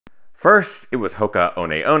First, it was Hoka One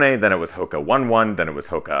One, then it was Hoka One One, then it was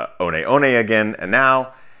Hoka One One again, and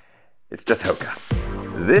now it's just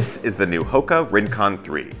Hoka. This is the new Hoka Rincon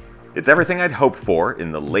 3. It's everything I'd hoped for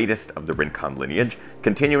in the latest of the Rincon lineage,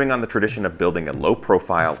 continuing on the tradition of building a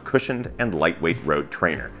low-profile, cushioned, and lightweight road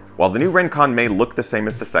trainer. While the new Rincon may look the same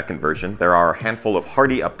as the second version, there are a handful of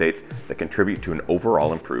hardy updates that contribute to an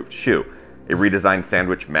overall improved shoe. A redesigned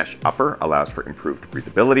sandwich mesh upper allows for improved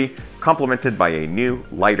breathability, complemented by a new,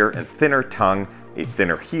 lighter and thinner tongue, a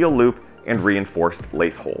thinner heel loop, and reinforced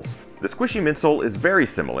lace holes. The squishy midsole is very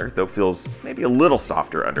similar, though feels maybe a little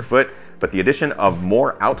softer underfoot, but the addition of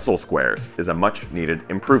more outsole squares is a much needed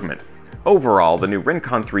improvement. Overall, the new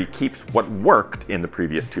Rincon 3 keeps what worked in the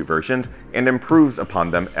previous two versions and improves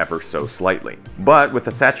upon them ever so slightly. But with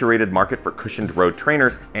a saturated market for cushioned road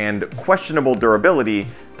trainers and questionable durability,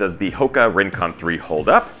 does the Hoka Rincon 3 hold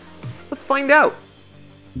up? Let's find out!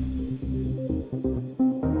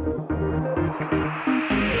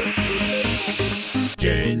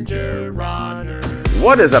 Ginger Runner.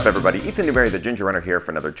 What is up, everybody? Ethan Newberry, the Ginger Runner, here for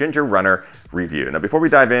another Ginger Runner review. Now, before we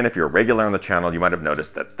dive in, if you're a regular on the channel, you might have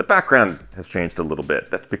noticed that the background has changed a little bit.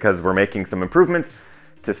 That's because we're making some improvements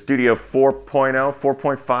to Studio 4.0,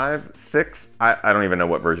 4.5, 6. I don't even know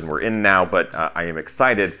what version we're in now, but I am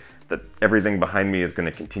excited that everything behind me is going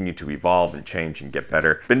to continue to evolve and change and get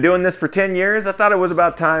better. Been doing this for 10 years. I thought it was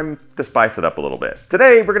about time to spice it up a little bit.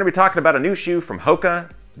 Today, we're going to be talking about a new shoe from Hoka,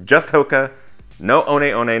 just Hoka, no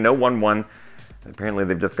One One, no One One. Apparently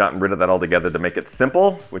they've just gotten rid of that altogether to make it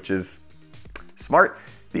simple, which is smart.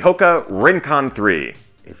 The Hoka Rincon 3,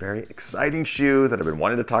 a very exciting shoe that I've been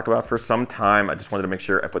wanting to talk about for some time. I just wanted to make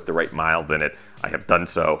sure I put the right miles in it. I have done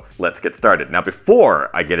so. Let's get started. Now, before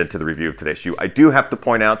I get into the review of today's shoe, I do have to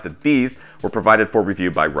point out that these were provided for review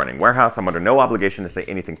by Running Warehouse. I'm under no obligation to say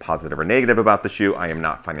anything positive or negative about the shoe. I am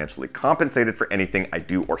not financially compensated for anything I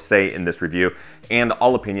do or say in this review, and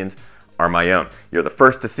all opinions are my own. You're the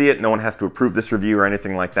first to see it. No one has to approve this review or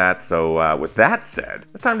anything like that. So with that said,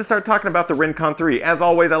 it's time to start talking about the Rincon 3. As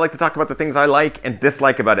always, I like to talk about the things I like and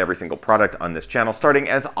dislike about every single product on this channel, starting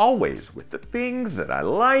as always with the things that I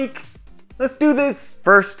like. Let's do this.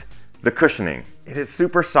 First, the cushioning. It is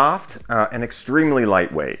super soft and extremely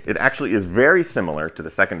lightweight. It actually is very similar to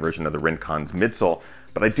the second version of the Rincon's midsole,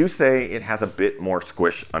 but I do say it has a bit more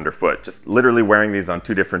squish underfoot. Just literally wearing these on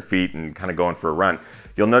two different feet and kind of going for a run,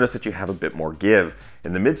 you'll notice that you have a bit more give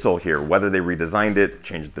in the midsole here. Whether they redesigned it,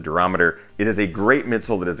 changed the durometer, it is a great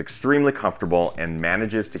midsole that is extremely comfortable and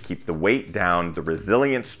manages to keep the weight down, the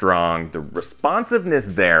resilience strong, the responsiveness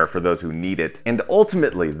there for those who need it. And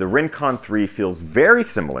ultimately, the Rincon 3 feels very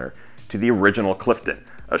similar to the original Clifton,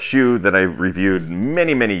 a shoe that I reviewed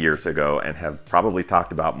many, many years ago and have probably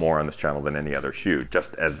talked about more on this channel than any other shoe,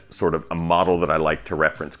 just as sort of a model that I like to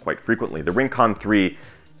reference quite frequently. The Rincon 3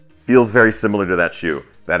 feels very similar to that shoe.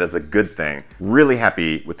 That is a good thing. Really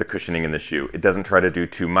happy with the cushioning in the shoe. It doesn't try to do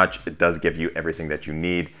too much. It does give you everything that you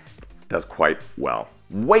need. It does quite well.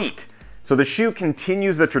 Weight. So the shoe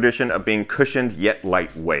continues the tradition of being cushioned yet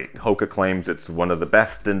lightweight. Hoka claims it's one of the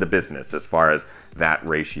best in the business as far as that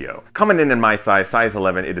ratio. Coming in my size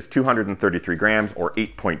 11, it is 233 grams or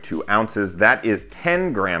 8.2 ounces. That is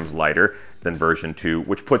 10 grams lighter than version 2,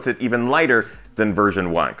 which puts it even lighter than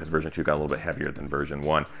version 1, because version 2 got a little bit heavier than version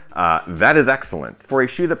 1. That is excellent. For a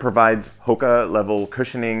shoe that provides Hoka level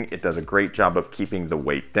cushioning, it does a great job of keeping the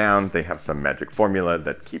weight down. They have some magic formula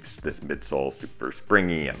that keeps this midsole super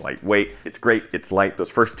springy and lightweight. It's great, it's light. Those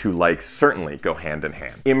first two likes certainly go hand in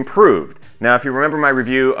hand. Improved. Now, if you remember my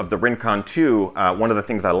review of the Rincon 2, one of the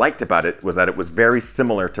things I liked about it was that it was very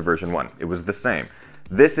similar to version 1. It was the same.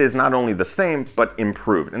 This is not only the same, but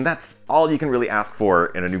improved. And that's all you can really ask for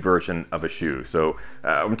in a new version of a shoe. So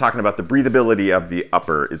I'm talking about the breathability of the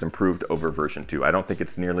upper is improved over version 2. I don't think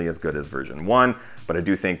it's nearly as good as version 1, but I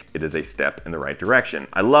do think it is a step in the right direction.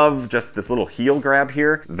 I love just this little heel grab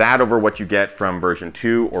here. That over what you get from version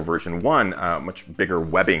 2 or version 1, much bigger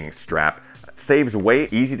webbing strap. Saves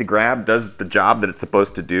weight, easy to grab, does the job that it's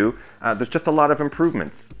supposed to do. There's just a lot of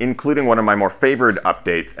improvements, including one of my more favored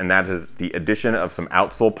updates, and that is the addition of some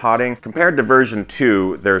outsole potting. Compared to version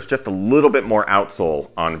 2, there's just a little bit more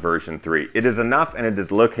outsole on version 3. It is enough, and it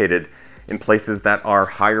is located in places that are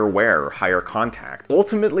higher wear or higher contact.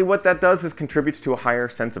 Ultimately, what that does is contributes to a higher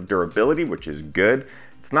sense of durability, which is good.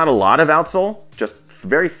 It's not a lot of outsole, just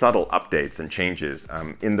very subtle updates and changes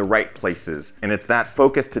in the right places. And it's that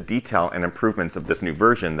focus to detail and improvements of this new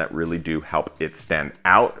version that really do help it stand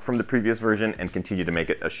out from the previous version and continue to make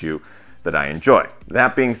it a shoe that I enjoy.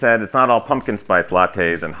 That being said, it's not all pumpkin spice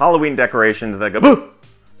lattes and Halloween decorations that go boo!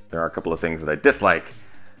 There are a couple of things that I dislike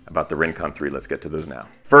about the Rincon 3. Let's get to those now.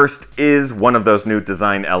 First is one of those new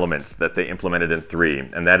design elements that they implemented in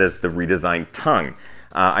 3, and that is the redesigned tongue.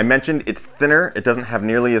 I mentioned it's thinner. It doesn't have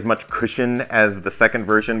nearly as much cushion as the second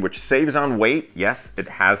version, which saves on weight. Yes, it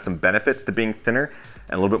has some benefits to being thinner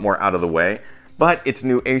and a little bit more out of the way, but its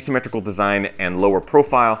new asymmetrical design and lower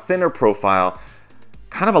profile, thinner profile,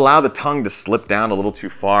 kind of allow the tongue to slip down a little too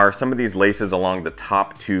far. Some of these laces along the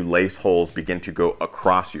top 2 lace holes begin to go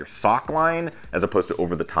across your sock line as opposed to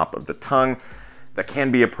over the top of the tongue. That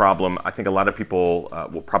can be a problem. I think a lot of people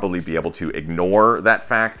will probably be able to ignore that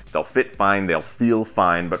fact. They'll fit fine, they'll feel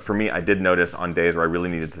fine, but for me, I did notice on days where I really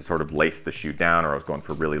needed to sort of lace the shoe down or I was going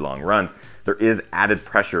for really long runs, there is added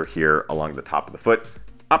pressure here along the top of the foot,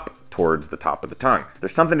 up towards the top of the tongue.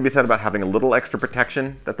 There's something to be said about having a little extra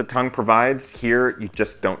protection that the tongue provides. Here, you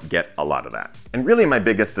just don't get a lot of that. And really my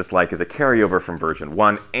biggest dislike is a carryover from version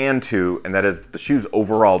 1 and 2, and that is the shoe's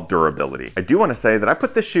overall durability. I do want to say that I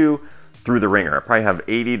put this shoe through the ringer. I probably have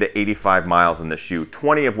 80 to 85 miles in this shoe,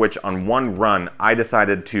 20 of which on one run, I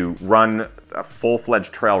decided to run a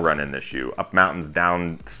full-fledged trail run in this shoe, up mountains,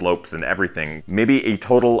 down slopes and everything. Maybe a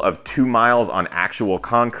total of 2 miles on actual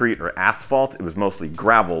concrete or asphalt. It was mostly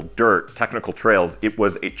gravel, dirt, technical trails. It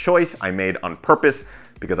was a choice I made on purpose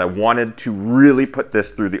because I wanted to really put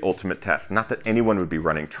this through the ultimate test. Not that anyone would be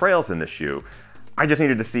running trails in this shoe. I just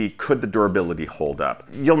needed to see, could the durability hold up?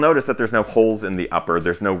 You'll notice that there's no holes in the upper,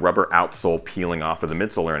 there's no rubber outsole peeling off of the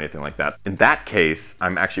midsole or anything like that. In that case,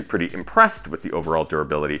 I'm actually pretty impressed with the overall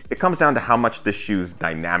durability. It comes down to how much this shoe's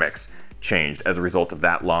dynamics changed as a result of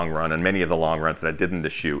that long run and many of the long runs that I did in the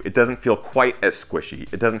shoe. It doesn't feel quite as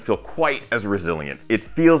squishy. It doesn't feel quite as resilient. It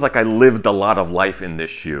feels like I lived a lot of life in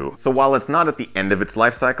this shoe. So while it's not at the end of its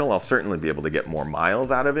life cycle, I'll certainly be able to get more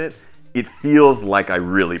miles out of it. It feels like I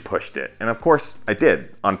really pushed it. And of course, I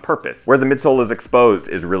did, on purpose. Where the midsole is exposed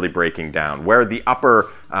is really breaking down. Where the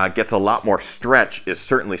upper gets a lot more stretch is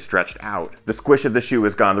certainly stretched out. The squish of the shoe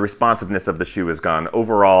is gone, the responsiveness of the shoe is gone.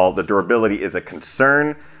 Overall, the durability is a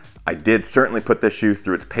concern. I did certainly put this shoe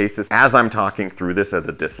through its paces. As I'm talking through this as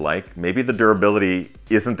a dislike, maybe the durability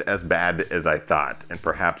isn't as bad as I thought, and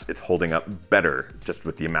perhaps it's holding up better just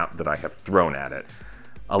with the amount that I have thrown at it.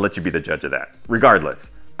 I'll let you be the judge of that. Regardless,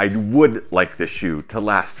 I would like this shoe to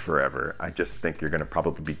last forever. I just think you're gonna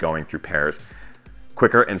probably be going through pairs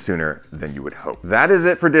quicker and sooner than you would hope. That is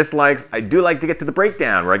it for dislikes. I do like to get to the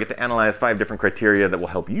breakdown where I get to analyze 5 different criteria that will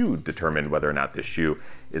help you determine whether or not this shoe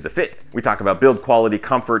is a fit. We talk about build quality,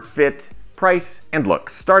 comfort, fit, price, and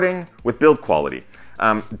looks, starting with build quality.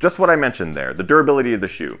 Just what I mentioned there, the durability of the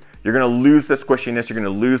shoe. You're gonna lose the squishiness, you're gonna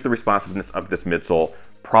lose the responsiveness of this midsole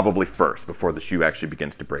probably first before the shoe actually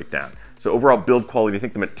begins to break down. So overall build quality, I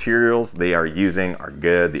think the materials they are using are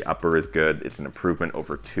good, the upper is good, it's an improvement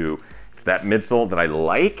over 2. It's that midsole that I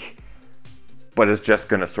like, but it's just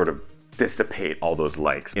gonna sort of dissipate all those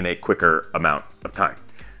likes in a quicker amount of time.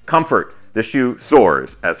 Comfort, this shoe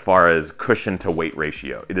soars as far as cushion to weight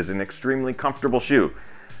ratio. It is an extremely comfortable shoe.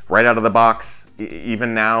 Right out of the box,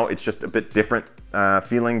 even now, it's just a bit different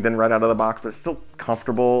feeling than right out of the box, but it's still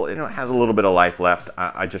comfortable. You know, it has a little bit of life left.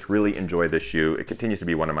 I just really enjoy this shoe. It continues to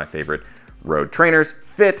be one of my favorite road trainers.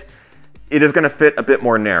 Fit, it is gonna fit a bit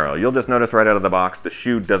more narrow. You'll just notice right out of the box, the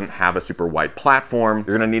shoe doesn't have a super wide platform.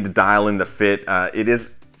 You're gonna need to dial in the fit. It is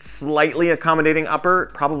slightly accommodating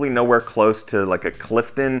upper, probably nowhere close to like a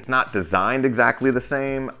Clifton. Not designed exactly the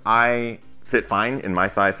same. I fit fine in my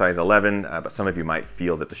size 11, but some of you might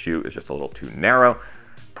feel that the shoe is just a little too narrow.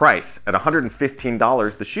 Price, at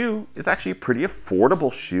 $115, the shoe is actually a pretty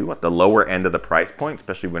affordable shoe at the lower end of the price point,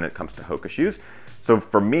 especially when it comes to Hoka shoes. So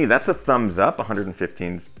for me, that's a thumbs up.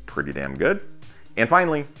 115 is pretty damn good. And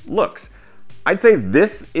finally, looks. I'd say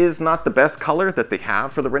this is not the best color that they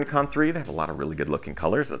have for the Rincon 3. They have a lot of really good looking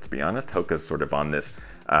colors, let's be honest. Hoka's sort of on this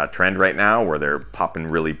trend right now where they're popping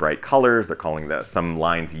really bright colors. They're calling some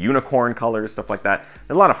lines unicorn colors, stuff like that.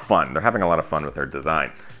 They're a lot of fun. They're having a lot of fun with their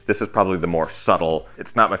design. This is probably the more subtle.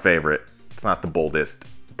 It's not my favorite. It's not the boldest,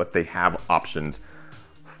 but they have options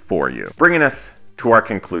for you. Bringing us to our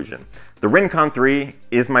conclusion. The Rincon 3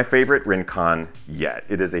 is my favorite Rincon yet.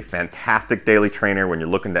 It is a fantastic daily trainer when you're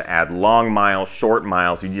looking to add long miles, short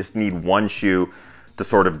miles. You just need one shoe to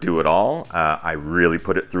sort of do it all. I really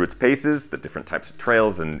put it through its paces. The different types of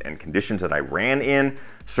trails and conditions that I ran in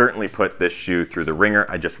certainly put this shoe through the ringer.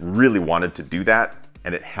 I just really wanted to do that,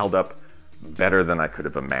 and it held up better than I could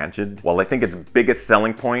have imagined. While I think its biggest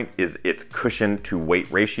selling point is its cushion to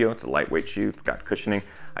weight ratio. It's a lightweight shoe, it's got cushioning.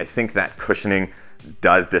 I think that cushioning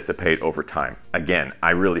does dissipate over time. Again,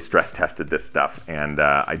 I really stress tested this stuff, and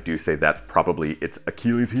I do say that's probably its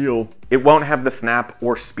Achilles heel. It won't have the snap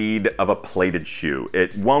or speed of a plated shoe.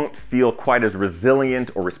 It won't feel quite as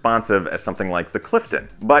resilient or responsive as something like the Clifton,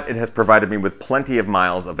 but it has provided me with plenty of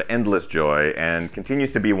miles of endless joy and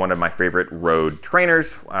continues to be one of my favorite road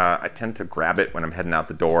trainers. I tend to grab it when I'm heading out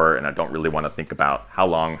the door and I don't really want to think about how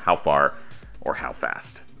long, how far, or how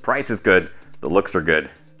fast. Price is good, the looks are good.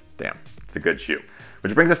 Damn, it's a good shoe.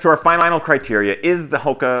 Which brings us to our final criteria. Is the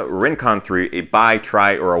Hoka Rincon 3 a buy,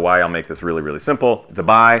 try, or a why? I'll make this really, really simple. It's a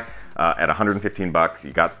buy. At 115 bucks,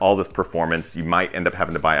 you got all this performance. You might end up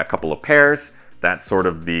having to buy a couple of pairs. That's sort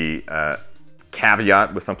of the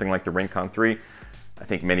caveat with something like the Rincon 3. I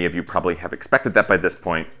think many of you probably have expected that by this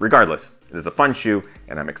point. Regardless, it is a fun shoe,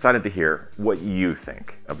 and I'm excited to hear what you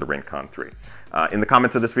think of the Rincon 3. In the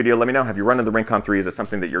comments of this video, let me know, have you run into the Rincon 3? Is it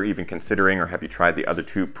something that you're even considering, or have you tried the other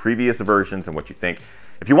two previous versions and what you think?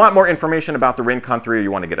 If you want more information about the Rincon 3 or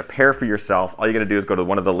you want to get a pair for yourself, all you got to do is go to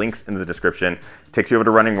one of the links in the description. It takes you over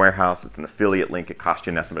to Running Warehouse. It's an affiliate link. It costs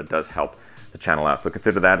you nothing, but it does help the channel out. So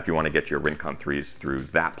consider that if you want to get your Rincon 3s through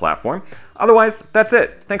that platform. Otherwise, that's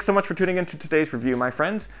it. Thanks so much for tuning into today's review, my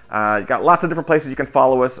friends. You got lots of different places you can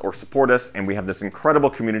follow us or support us, and we have this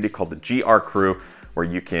incredible community called the GR Crew, where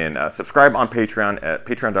you can subscribe on Patreon at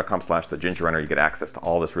patreon.com/thegingerrunner. You get access to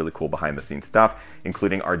all this really cool behind-the-scenes stuff,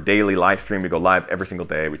 including our daily live stream. We go live every single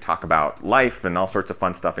day. We talk about life and all sorts of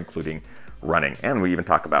fun stuff, including running, and we even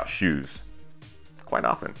talk about shoes quite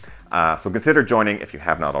often. So consider joining if you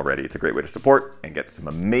have not already. It's a great way to support and get some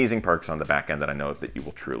amazing perks on the back end that I know that you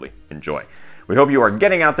will truly enjoy. We hope you are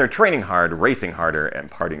getting out there, training hard, racing harder, and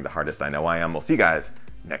partying the hardest I know I am. We'll see you guys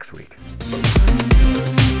next week.